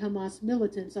carried by Hamas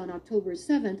militants on October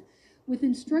 7th with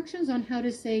instructions on how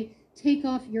to say, "take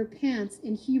off your pants"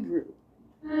 in Hebrew.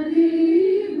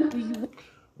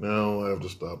 Now I have to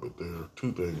stop it there.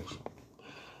 Two things.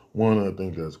 One, I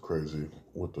think that's crazy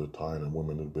with the tying of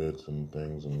women to beds and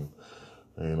things, and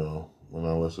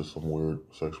unless it's some weird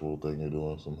sexual thing you're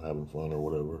doing, some having fun or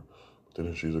whatever. But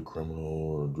then she's a criminal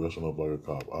or dressing up like a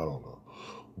cop. I don't know.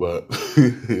 But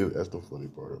that's the funny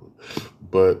part of it.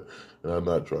 But, and I'm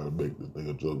not trying to make this thing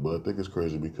a joke, but I think it's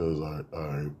crazy because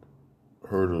I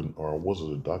heard, or was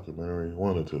it a documentary?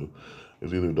 One of the two.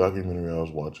 It's either a documentary I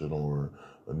was watching or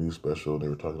a news special, and they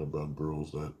were talking about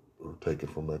girls that were taken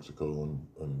from Mexico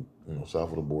and south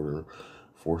of the border,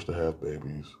 forced to have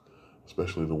babies.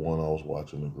 Especially the one I was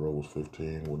watching, the girl was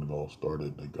 15 when it all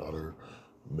started. They got her,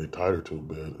 and they tied her to a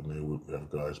bed, and they would have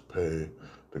guys pay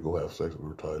to go have sex with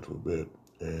her tied to a bed.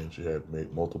 And she had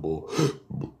made multiple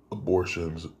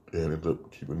abortions and ended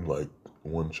up keeping like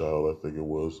one child, I think it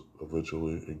was,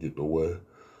 eventually, and getting away.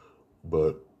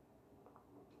 But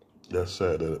that's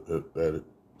sad that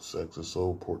sex is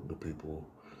so important to people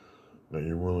that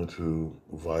you're willing to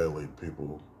violate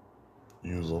people,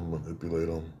 use them, manipulate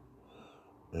them,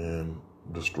 and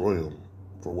destroy them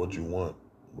for what you want,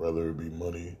 whether it be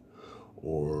money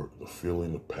or the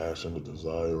feeling, the passion, the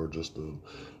desire, or just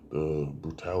the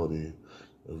brutality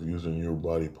of using your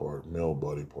body part, male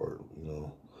body part,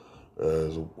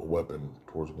 as a weapon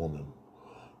towards women.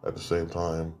 At the same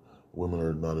time, women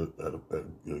are not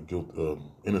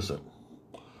innocent.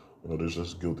 They're just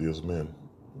as guilty as men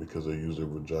because they use their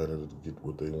vagina to get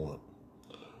what they want.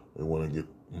 They want to get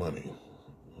money.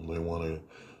 They want to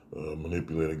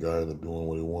manipulate a guy into doing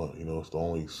what he wants. It's the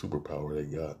only superpower they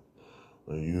got.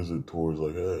 They use it towards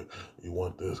like, hey, you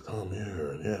want this? Come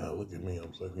here. And yeah, look at me.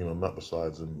 I'm like, not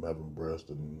besides them having breasts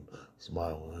and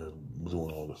smiling and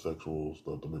doing all the sexual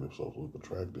stuff to make themselves look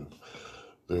attractive.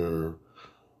 Their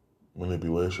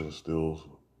manipulation skills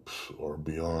are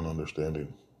beyond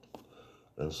understanding.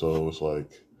 And so it's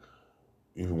like,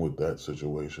 even with that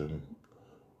situation,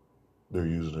 they're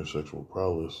using their sexual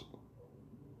prowess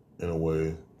in a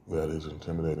way that is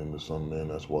intimidating to some men.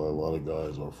 That's why a lot of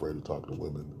guys are afraid to talk to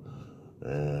women.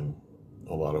 And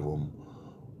a lot of them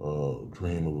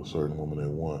dream of a certain woman they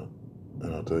want.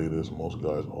 And I'll tell you this, most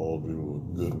guys all dream of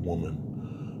a good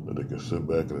woman that they can sit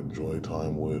back and enjoy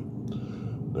time with,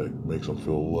 that makes them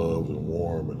feel loved and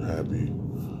warm and happy,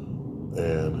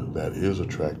 and that is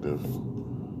attractive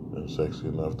and sexy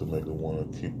enough to make them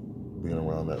want to keep being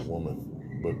around that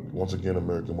woman. But once again,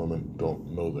 American women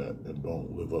don't know that and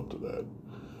don't live up to that.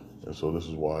 And so this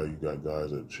is why you got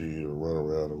guys that cheat or run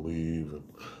around and leave and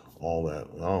all that.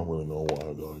 And I don't really know why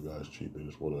a lot of guys cheat. They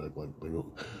just want to act like they go,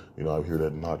 I hear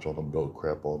that notch on the belt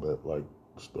crap, all that like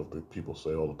stuff that people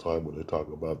say all the time when they talk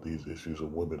about these issues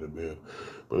of women and men.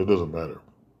 But it doesn't matter.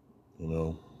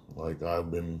 Like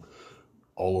I've been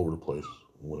all over the place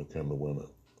when it came to women.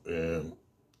 And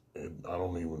I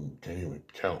can't even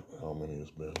count how many it's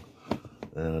been.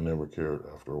 And I never cared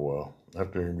after a while.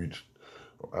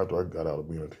 After I got out of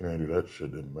being a teenager, that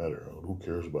shit didn't matter. Who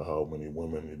cares about how many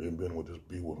women you didn't been with? Just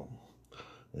be with them.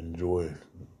 Enjoy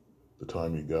the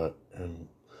time you got, and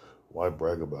why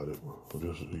brag about it?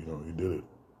 Just, you did it.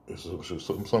 It's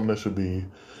something that should be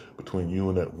between you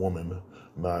and that woman,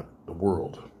 not the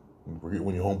world. Forget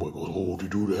when your homeboy goes, "Oh,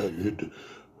 did you do that? You hit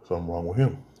something wrong with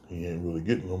him. He ain't really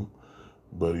getting them,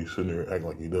 but he's sitting there acting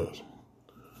like he does.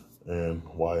 And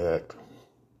why act?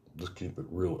 Just keep it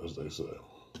real, as they say.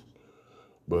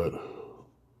 But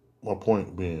my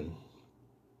point being,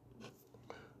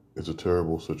 it's a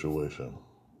terrible situation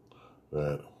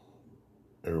that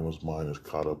everyone's mind is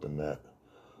caught up in that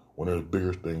when there's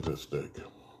bigger things at stake.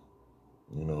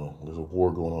 There's a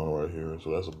war going on right here, and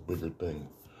so that's a bigger thing.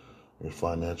 There's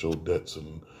financial debts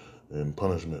and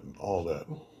punishment and all that.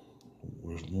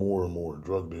 There's more and more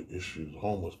drug issues,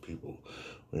 homeless people.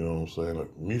 You know what I'm saying?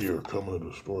 Like meteor coming to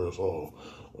destroy us all.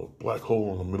 A black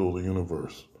hole in the middle of the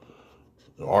universe.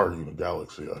 Our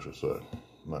galaxy, I should say.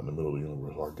 Not in the middle of the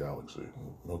universe, our galaxy,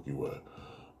 Milky Way.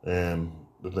 And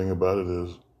the thing about it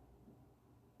is,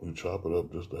 we chop it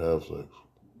up just to have sex.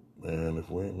 And if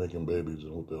we ain't making babies,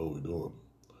 then what the hell are we doing?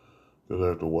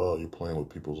 Because after a while, you're playing with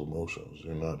people's emotions.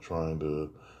 You're not trying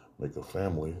to make a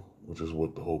family, which is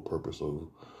what the whole purpose of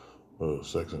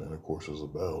sex and intercourse is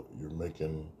about. You're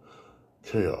making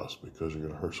chaos because you're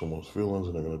going to hurt someone's feelings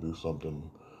and they're going to do something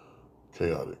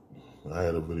chaotic. I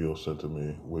had a video sent to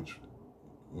me, which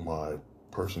my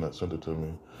person that sent it to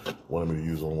me wanted me to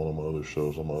use it on one of my other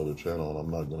shows on my other channel, and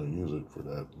I'm not going to use it for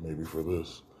that, maybe for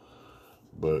this.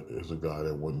 But it's a guy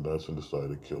that went nuts and decided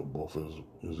to kill both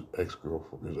his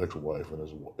ex-girlfriend, his ex-wife, and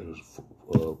his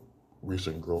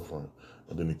recent girlfriend,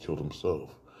 and then he killed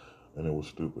himself, and it was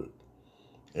stupid.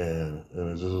 And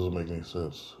it just doesn't make any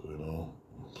sense, you know.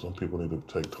 Some people need to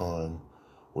take time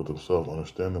with themselves,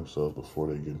 understand themselves before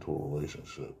they get into a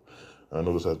relationship. I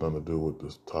know this has nothing to do with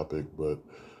this topic, but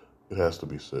it has to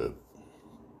be said.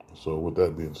 So with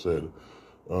that being said,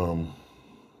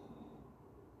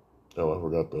 I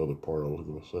forgot the other part I was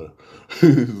going to say.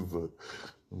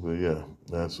 but yeah,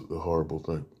 that's the horrible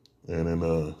thing. And then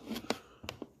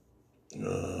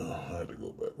I had to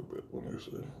go back a bit, let me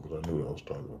see, because I knew what I was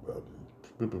talking about.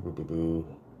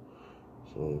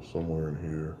 So somewhere in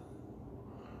here.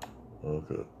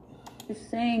 Okay. Just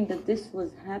saying that this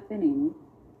was happening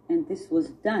and this was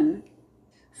done.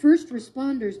 First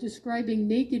responders describing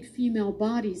naked female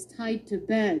bodies tied to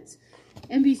beds.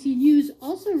 NBC News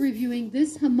also reviewing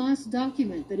this Hamas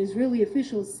document that Israeli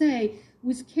officials say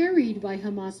was carried by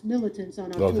Hamas militants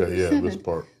on October 7th, this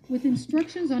part, with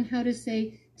instructions on how to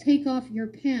say, "take off your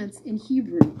pants" in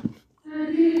Hebrew.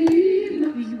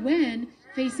 The UN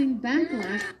facing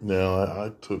backlash. Now,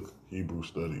 I took Hebrew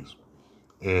studies,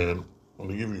 and I'm going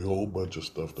to give you a whole bunch of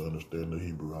stuff to understand the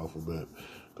Hebrew alphabet,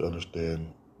 to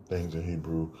understand things in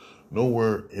Hebrew.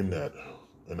 Nowhere in that,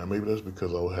 and maybe that's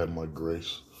because I had my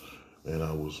grace, and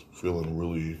I was feeling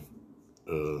really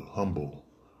humble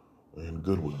and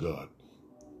good with God.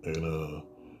 And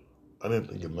I didn't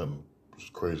think of nothing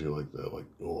crazy like that, like,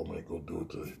 oh, I might go do it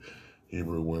to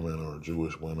Hebrew women or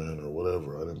Jewish women or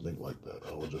whatever. I didn't think like that.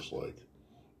 I was just like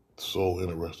so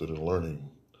interested in learning,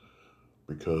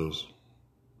 because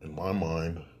in my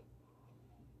mind,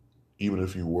 even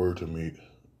if you were to meet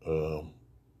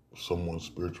someone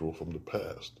spiritual from the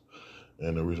past,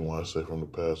 and the reason why I say from the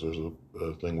past, there's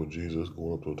a thing with Jesus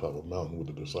going up to the top of a mountain with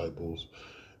the disciples,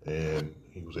 and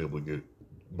he was able to get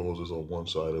Moses on one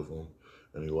side of him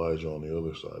and Elijah on the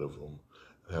other side of him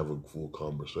and have a full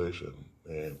conversation.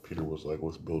 And Peter was like,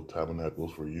 let's build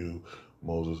tabernacles for you,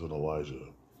 Moses, and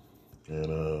Elijah.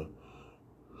 And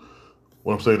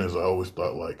what I'm saying is, I always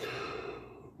thought, like,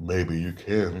 maybe you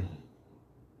can,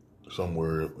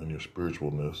 somewhere in your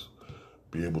spiritualness,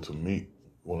 be able to meet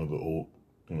one of the old,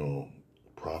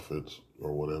 prophets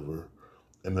or whatever,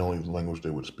 and the only language they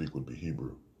would speak would be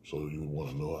Hebrew. So you would want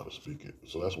to know how to speak it.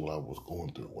 So that's what I was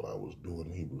going through when I was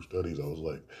doing Hebrew studies. I was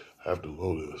like, I have to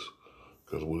know this,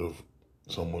 because what if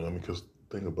someone, because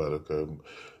think about it, okay,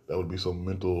 that would be some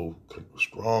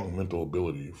strong mental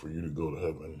ability for you to go to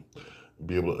heaven and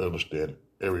be able to understand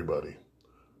everybody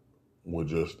with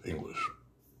just English.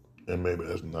 And maybe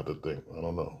that's not the thing. I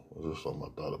don't know. It's just something I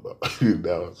thought about.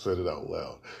 Now I said it out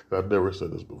loud. I've never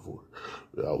said this before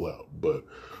out loud. But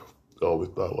I always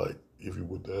thought, like, if you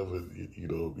went to heaven, you're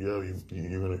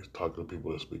going to talk to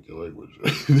people that speak your language.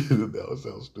 Now it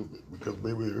sounds stupid, because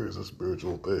maybe there is a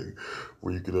spiritual thing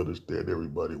where you can understand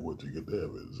everybody once you get to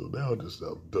heaven. So now it just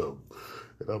sounds dumb.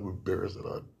 And I'm embarrassed that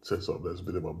I said something that's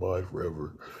been in my mind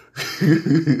forever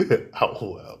out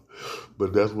loud.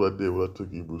 But that's what I did when I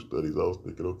took Hebrew studies. I was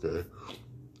thinking, okay,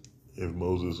 if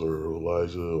Moses or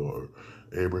Elijah or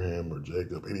Abraham or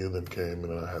Jacob, any of them came,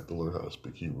 and I have to learn how to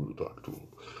speak Hebrew to talk to them.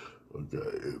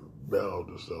 Okay, now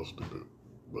this sounds stupid,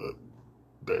 but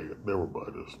dang it, never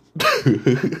mind this.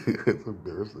 It's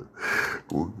embarrassing.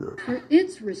 Okay. For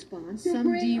its response,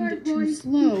 some deemed too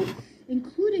slow,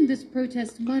 including this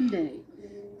protest Monday.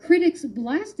 Critics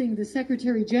blasting the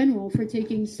Secretary General for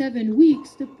taking 7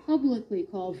 weeks to publicly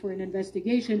call for an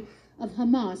investigation of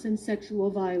Hamas and sexual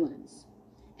violence.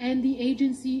 And the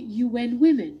agency UN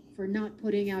Women for not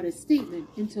putting out a statement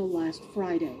until last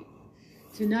Friday.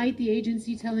 Tonight, the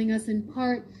agency telling us in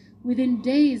part, within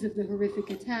days of the horrific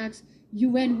attacks,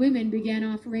 UN Women began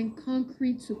offering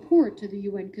concrete support to the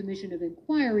UN Commission of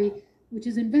Inquiry, which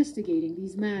is investigating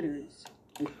these matters.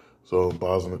 So I'm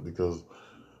pausing it because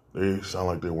they sound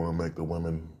like they want to make the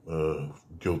women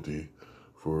guilty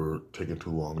for taking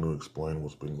too long to explain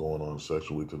what's been going on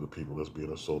sexually to the people that's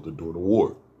being assaulted during the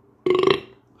war.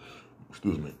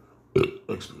 Excuse me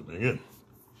again.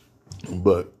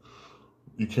 But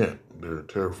you can't. They're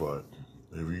terrified.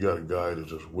 If you got a guy that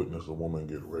just witnessed a woman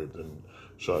get raped and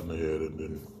shot in the head, and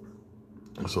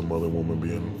then some other woman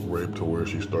being raped to where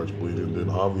she starts bleeding, then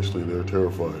obviously they're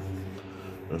terrified.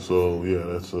 And so, yeah,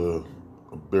 that's a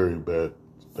very bad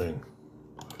thing.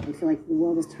 I feel like the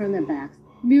world has turned their backs.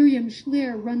 Miriam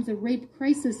Schleer runs a rape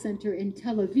crisis center in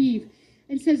Tel Aviv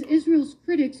and says Israel's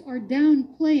critics are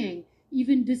downplaying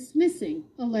even dismissing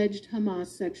alleged Hamas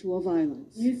sexual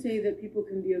violence. You say that people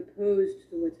can be opposed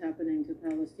to what's happening to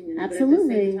Palestinians, Absolutely.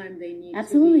 but at the same time they need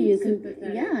Absolutely, to be you can.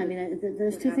 sympathetic. Yeah, I mean,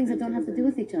 there's two things that don't have to do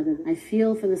with each other. I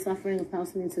feel for the suffering of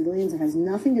Palestinian civilians. It has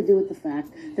nothing to do with the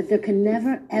fact that there can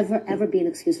never, ever, ever be an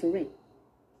excuse for rape.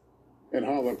 And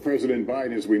Hala, President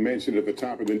Biden, as we mentioned at the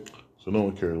top of the... So no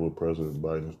one cares what President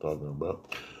Biden is talking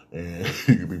about. And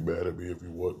you can be mad at me if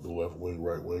you want the left wing,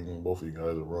 right wing, and both of you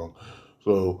guys are wrong.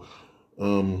 So,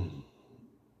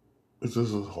 it's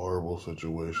just a horrible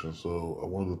situation. So I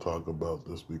wanted to talk about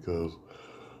this because,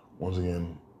 once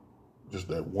again, just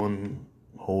that one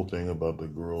whole thing about the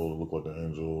girl that looked like an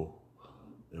angel,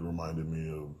 it reminded me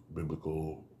of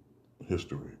biblical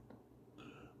history.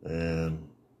 And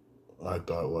I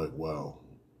thought, like, wow,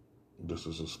 this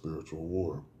is a spiritual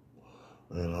war.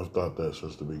 And I've thought that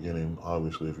since the beginning.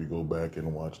 Obviously, if you go back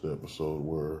and watch the episode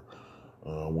where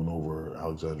I went over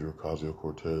Alexandria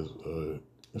Ocasio-Cortez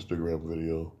Instagram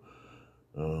video,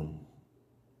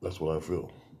 that's what I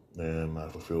feel. And I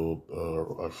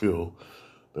feel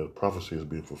that prophecy is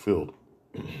being fulfilled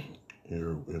here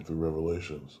and through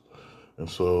Revelations. And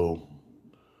so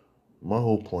my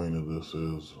whole point of this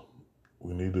is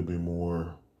we need to be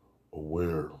more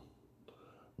aware,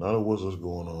 not of what's just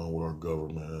going on with our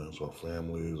governments, our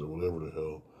families, or whatever the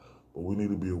hell, but we need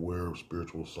to be aware of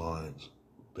spiritual signs,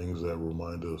 things that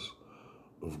remind us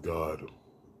of God,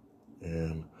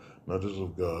 and not just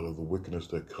of God, of the wickedness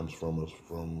that comes from us,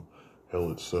 from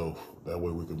hell itself. That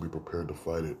way we can be prepared to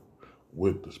fight it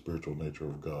with the spiritual nature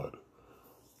of God.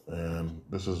 And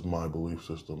this is my belief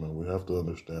system, and we have to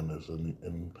understand this.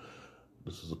 And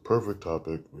this is a perfect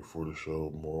topic before the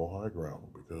show, Moral High Ground,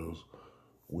 because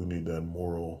we need that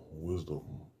moral wisdom,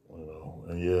 you know.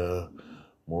 And yeah,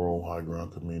 moral high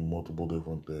ground could mean multiple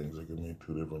different things. It could mean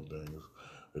two different things.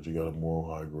 That you got a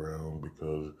moral high ground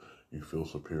because you feel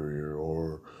superior,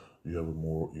 or you have a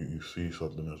moral, you see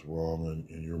something that's wrong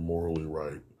and you're morally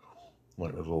right.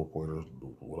 Like, that's the whole point of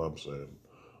what I'm saying,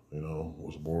 you know,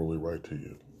 what's morally right to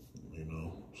you, you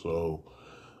know. So,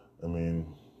 I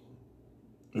mean,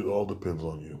 it all depends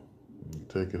on you. You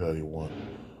take it how you want.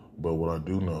 But what I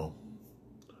do know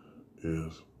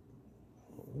is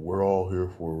we're all here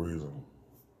for a reason.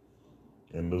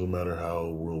 And it doesn't matter how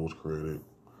the world was created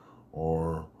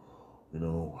or, you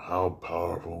know, how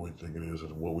powerful we think it is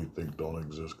and what we think don't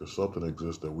exist, because something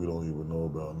exists that we don't even know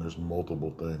about, and there's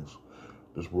multiple things.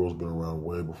 This world's been around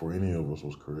way before any of us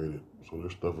was created. So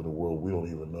there's stuff in the world we don't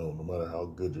even know. No matter how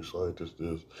good your scientist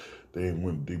is, they ain't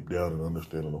went deep down in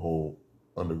understanding the whole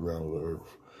underground of the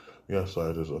earth. We have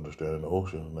scientists understanding the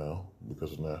ocean now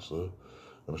because of NASA,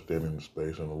 understanding the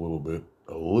space, and a little bit,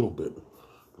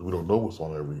 because we don't know what's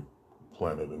on every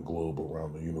planet and globe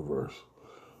around the universe.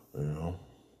 You know,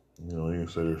 you can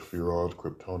say there's Phurons,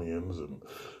 Kryptonians,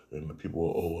 and the people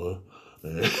of Oa,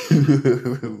 and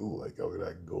like, I mean,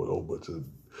 I can go with a whole bunch of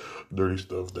dirty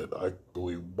stuff that I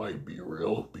believe might be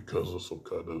real because of some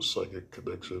kind of psychic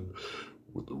connection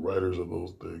with the writers of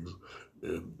those things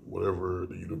and whatever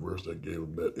the universe that gave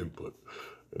them that input,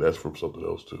 and that's from something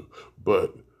else too.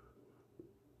 But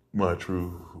my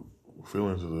true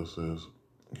feelings of this is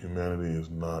humanity is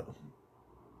not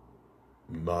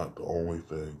the only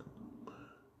thing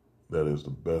that is the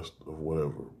best of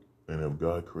whatever. And if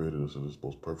God created us in his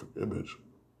most perfect image,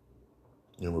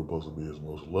 and we're supposed to be his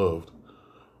most loved,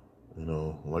 you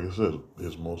know, like I said,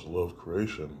 his most loved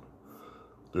creation,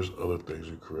 there's other things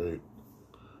you create.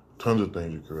 Tons of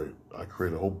things you create. I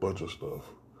create a whole bunch of stuff.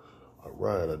 I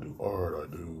write, I do art, I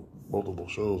do multiple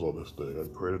shows on this thing.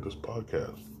 I created this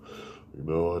podcast. You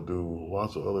know, I do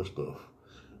lots of other stuff.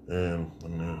 And I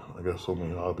mean, I got so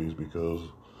many hobbies because,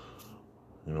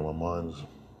 you know, my mind's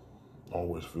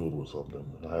always filled with something.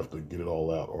 And I have to get it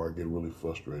all out, or I get really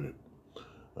frustrated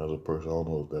as a person. I don't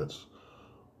know if that's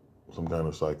some kind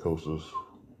of psychosis,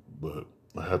 but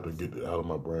I have to get it out of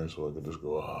my brain so I can just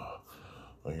go,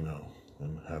 you know,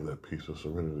 and have that peace of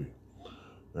serenity.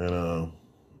 And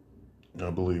I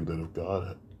believe that if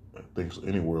God thinks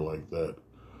anywhere like that,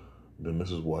 then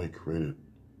this is why he created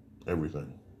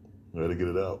everything. We had to get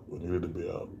it out. We needed to be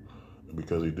out. And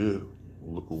because he did,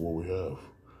 look at what we have.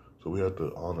 So we have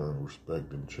to honor and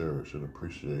respect and cherish and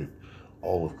appreciate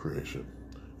all of creation,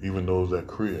 even those that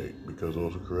create, because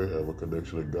those who create have a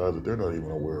connection to God that they're not even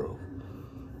aware of.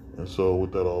 And so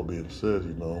with that all being said,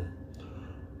 you know,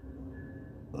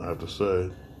 I have to say,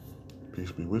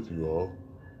 peace be with you all,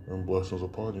 and blessings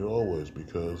upon you always,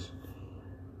 because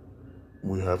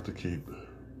we have to keep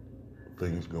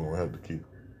things going. We have to keep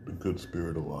the good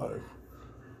spirit alive.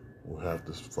 We have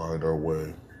to find our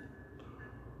way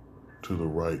to the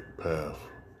right path,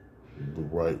 the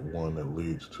right one that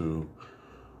leads to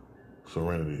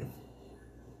serenity.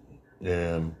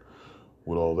 And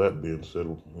with all that being said,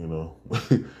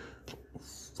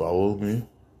 follow me,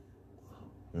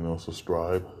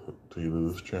 subscribe to either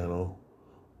this channel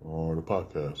or the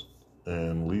podcast,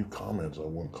 and leave comments. I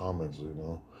want comments,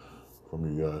 from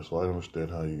you guys, so I understand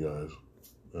how you guys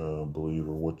believe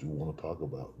or what you want to talk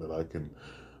about, that I can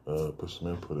put some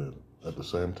input in. At the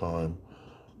same time,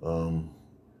 and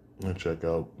check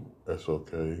out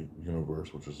SOK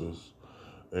Universe, which is this,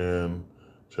 and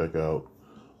check out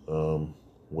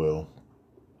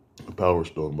Power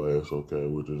Stone by SOK,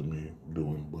 which is me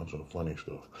doing a bunch of funny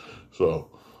stuff. So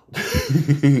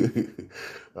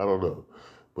I don't know,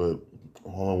 but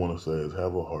all I want to say is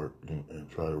have a heart and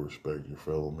try to respect your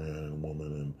fellow man and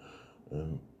woman,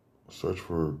 and search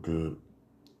for good,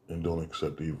 and don't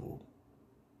accept evil.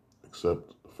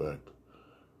 Accept the fact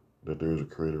that there is a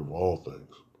creator of all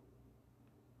things,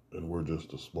 and we're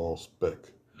just a small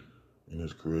speck in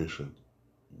his creation.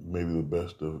 Maybe the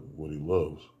best of what he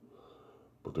loves,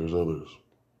 but there's others,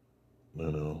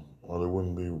 or there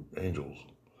wouldn't be angels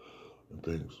and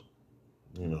things,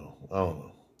 I don't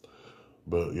know.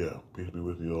 But yeah, peace be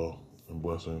with you all, and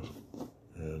blessings,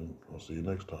 and I'll see you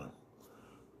next time.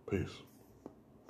 Peace.